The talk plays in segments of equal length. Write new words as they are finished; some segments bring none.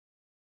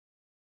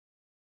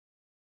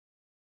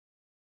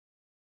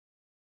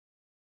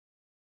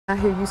I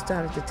hear you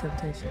started the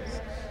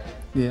Temptations.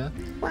 Yeah.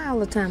 Why all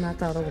the time I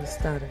thought Otis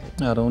started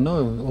it? I don't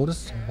know.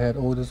 Otis had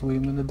Otis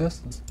Williams in the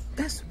distance.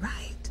 That's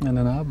right. And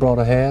then I brought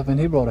a half and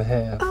he brought a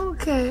half.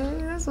 Okay,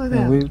 that's what And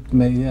happened. we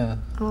made, yeah.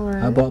 All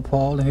right. I brought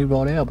Paul and he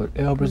brought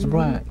Albert's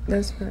Bryant.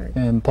 That's right.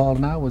 And Paul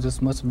and I was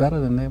just much better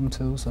than them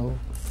too, so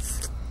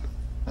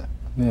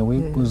yeah,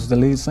 we was the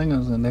lead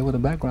singers and they were the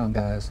background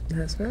guys.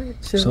 That's right.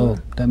 Sure. So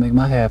that made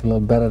my half a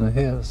little better than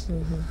his.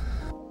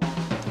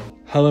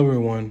 Hello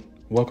everyone,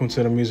 welcome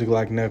to the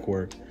MusicLife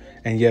Network.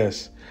 And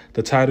yes,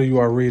 the title you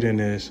are reading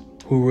is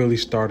Who Really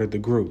Started the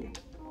Group?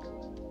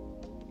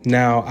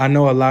 Now, I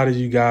know a lot of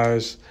you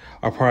guys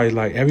are probably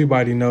like,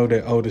 everybody know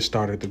that Otis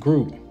started the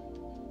group.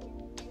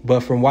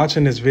 But from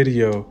watching this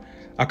video,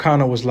 I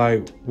kind of was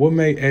like, what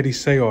made Eddie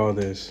say all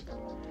this?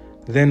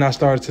 Then I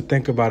started to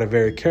think about it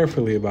very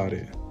carefully about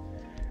it.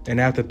 And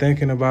after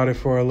thinking about it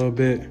for a little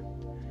bit,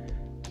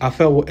 I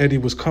felt where Eddie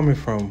was coming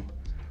from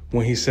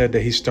when he said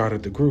that he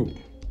started the group.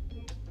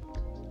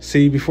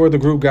 See, before the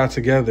group got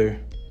together,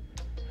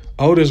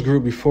 Otis'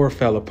 group before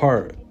fell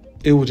apart.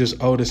 It was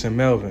just Otis and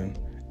Melvin.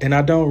 And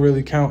I don't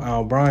really count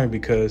Al Bryan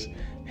because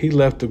he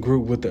left the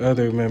group with the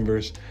other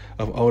members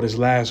of Otis'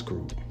 last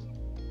group.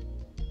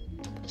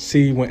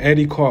 See, when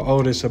Eddie called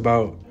Otis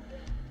about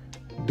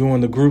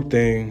doing the group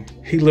thing,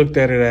 he looked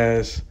at it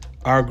as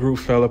our group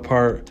fell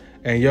apart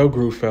and your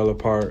group fell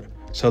apart,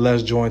 so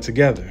let's join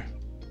together.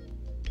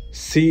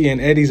 See, in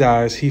Eddie's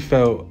eyes, he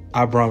felt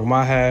I brung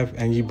my half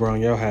and you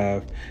brung your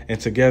half, and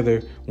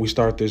together we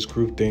start this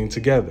group thing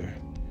together.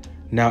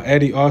 Now,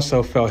 Eddie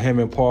also felt him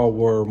and Paul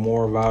were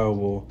more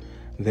valuable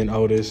than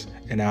Otis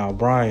and Al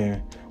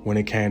Bryan when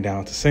it came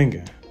down to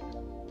singing.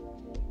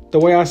 The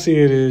way I see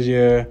it is,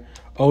 yeah,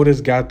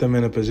 Otis got them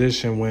in a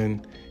position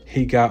when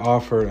he got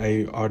offered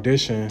a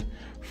audition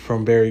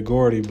from Berry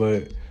Gordy,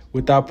 but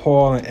without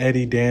Paul and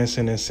Eddie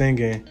dancing and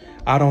singing,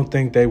 I don't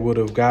think they would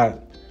have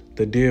got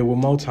the deal with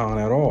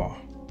Motown at all.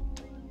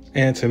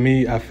 And to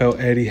me, I felt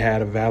Eddie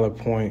had a valid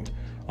point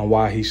on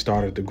why he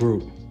started the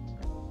group.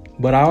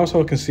 But I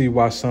also can see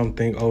why some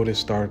think Otis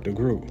started the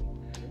group.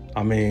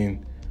 I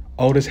mean,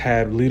 Otis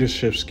had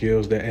leadership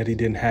skills that Eddie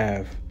didn't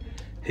have.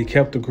 He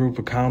kept the group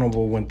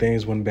accountable when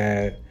things went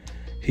bad.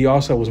 He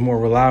also was more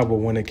reliable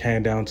when it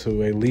came down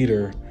to a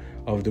leader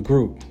of the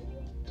group.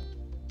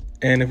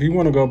 And if you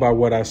want to go by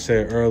what I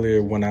said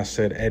earlier when I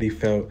said Eddie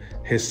felt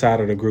his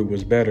side of the group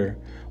was better,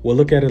 well,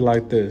 look at it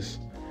like this.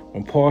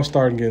 When Paul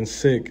started getting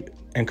sick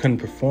and couldn't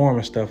perform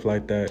and stuff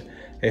like that,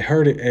 it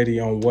hurted Eddie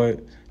on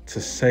what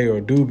to say or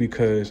do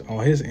because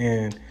on his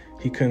end,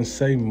 he couldn't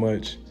say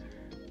much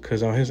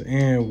because on his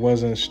end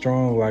wasn't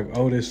strong like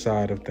Otis'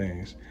 side of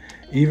things.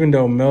 Even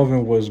though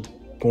Melvin was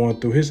going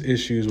through his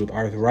issues with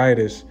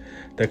arthritis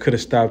that could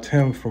have stopped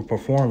him from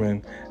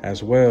performing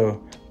as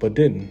well, but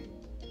didn't.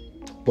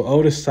 But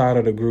Otis' side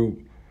of the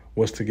group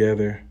was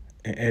together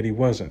and Eddie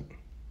wasn't.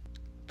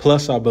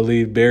 Plus, I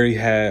believe Berry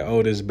had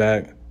Otis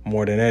back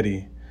more than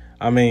Eddie.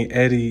 I mean,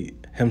 Eddie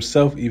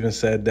himself even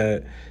said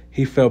that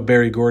he felt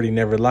Berry Gordy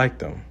never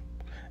liked him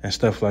and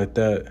stuff like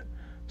that.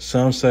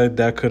 Some said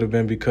that could have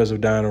been because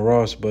of Diana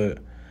Ross, but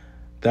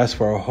that's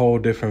for a whole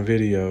different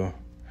video.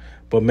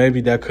 But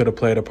maybe that could have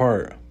played a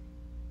part.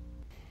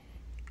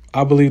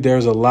 I believe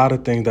there's a lot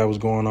of things that was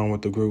going on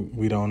with the group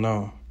we don't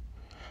know.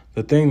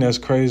 The thing that's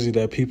crazy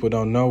that people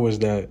don't know is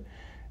that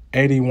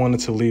Eddie wanted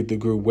to leave the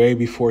group way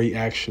before he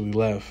actually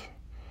left.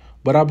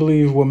 But I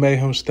believe what made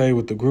him stay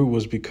with the group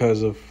was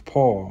because of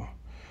Paul.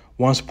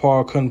 Once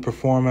Paul couldn't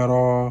perform at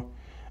all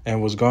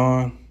and was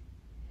gone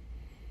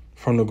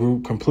from the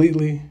group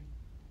completely,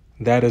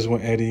 that is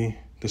when Eddie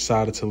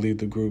decided to leave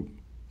the group,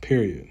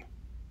 period.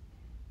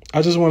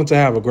 I just wanted to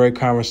have a great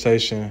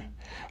conversation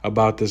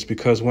about this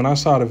because when I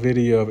saw the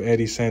video of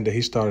Eddie saying that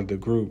he started the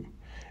group,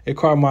 it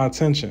caught my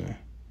attention.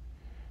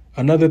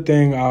 Another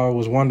thing I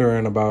was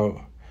wondering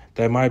about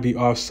that might be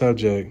off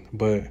subject,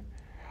 but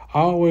I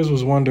always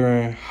was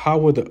wondering how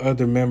would the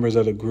other members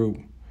of the group,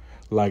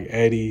 like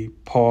Eddie,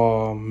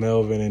 Paul,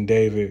 Melvin, and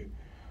David,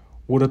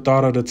 would have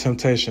thought of the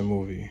Temptation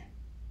movie.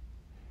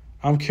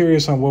 I'm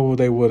curious on what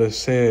they would have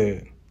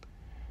said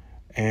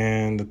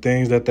and the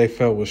things that they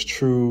felt was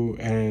true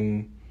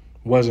and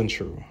wasn't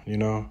true, you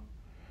know?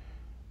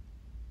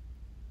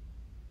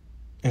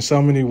 In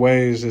so many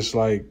ways, it's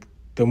like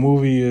the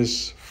movie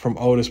is from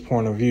Otis'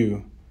 point of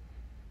view,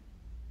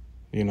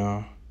 you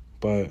know?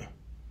 But,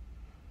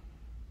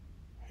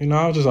 you know,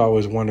 I was just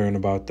always wondering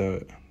about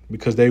that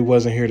because they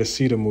wasn't here to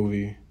see the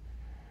movie.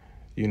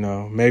 You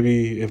know,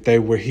 maybe if they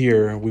were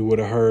here, we would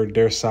have heard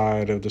their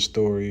side of the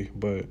story.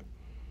 But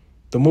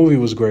the movie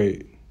was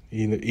great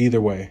either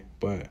way.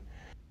 But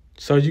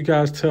so you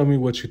guys tell me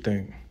what you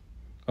think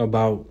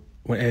about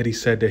when Eddie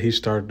said that he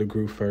started the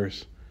group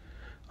first.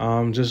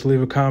 Just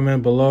leave a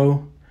comment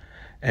below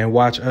and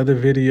watch other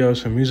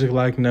videos from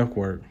MusicLife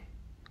Network.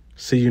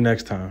 See you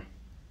next time.